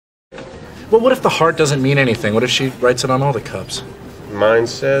Well, what if the heart doesn't mean anything? What if she writes it on all the cups? Mine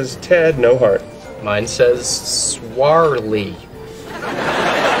says Ted, no heart. Mine says Swarley.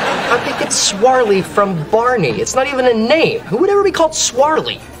 I think it's Swarley from Barney. It's not even a name. Who would ever be called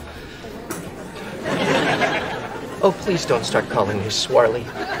Swarley? Oh, please don't start calling me Swarley.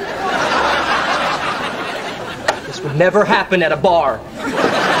 This would never happen at a bar.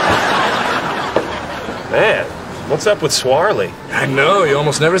 Man, what's up with Swarley? I know, you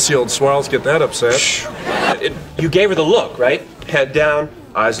almost never see old Swarls get that upset. Shh. You gave her the look, right? Head down,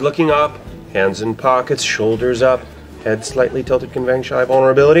 eyes looking up, hands in pockets, shoulders up, head slightly tilted, conveying shy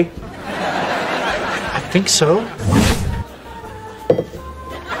vulnerability. I think so.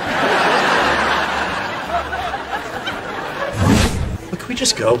 Well, can we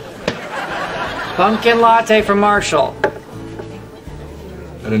just go? Pumpkin latte for Marshall.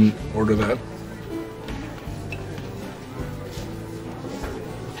 I didn't order that.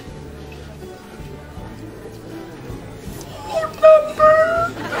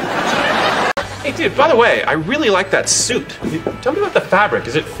 Hey, dude, by the way, I really like that suit. Tell me about the fabric.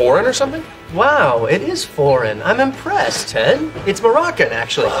 Is it foreign or something? Wow, it is foreign. I'm impressed, Ted. It's Moroccan,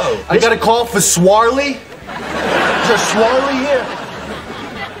 actually. Oh, I got a call for Swarley? Just Swarley here?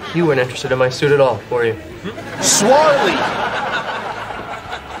 You weren't interested in my suit at all, were you? Swarley!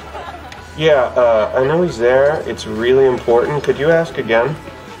 Yeah, I know he's there. It's really important. Could you ask again?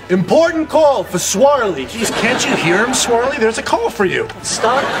 Important call for Swarley. Jeez, can't you hear him, Swarley? There's a call for you.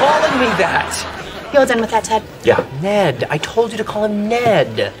 Stop calling me that. You all done with that, Ted? Yeah. Ned. I told you to call him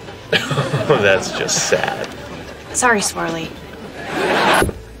Ned. That's just sad. Sorry, Swarley.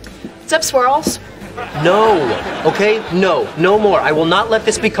 What's up, Swirls? No, okay? No more. I will not let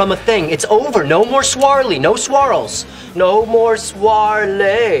this become a thing. It's over. No more Swarley. No Swarls. No more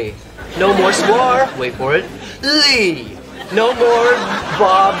Swarley. No more Wait for it. Lee. No more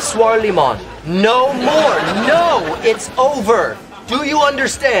Bob Swarleyman. No more. No, it's over. Do you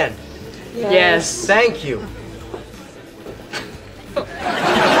understand? Yes. Thank you.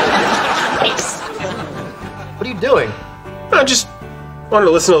 Nice. What are you doing? I just wanted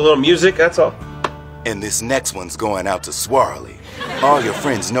to listen to a little music, that's all. And this next one's going out to Swarley. All your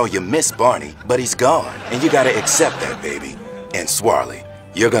friends know you miss Barney, but he's gone, and you gotta accept that, baby. And Swarley,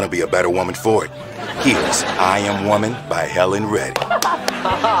 you're gonna be a better woman for it. Here's I Am Woman by Helen Reddy.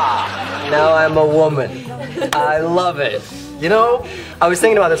 Now I'm a woman. I love it. You know, I was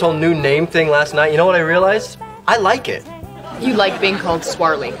thinking about this whole new name thing last night. You know what I realized? I like it. You like being called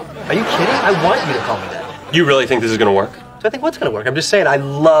Swarley. Are you kidding? I want you to call me that. You really think this is gonna work? So I think what's gonna work? I'm just saying I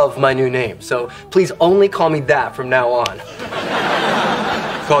love my new name. So please only call me that from now on.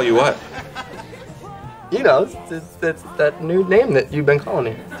 Call you what? You know, it's that new name that you've been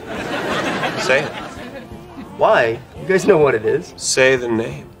calling me. Say it. Why? You guys know what it is. Say the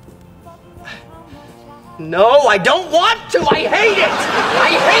name. No, I don't want to. I hate it.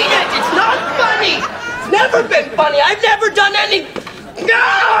 I hate it. It's not funny. It's never been funny. I've never done any.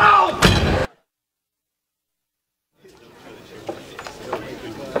 No!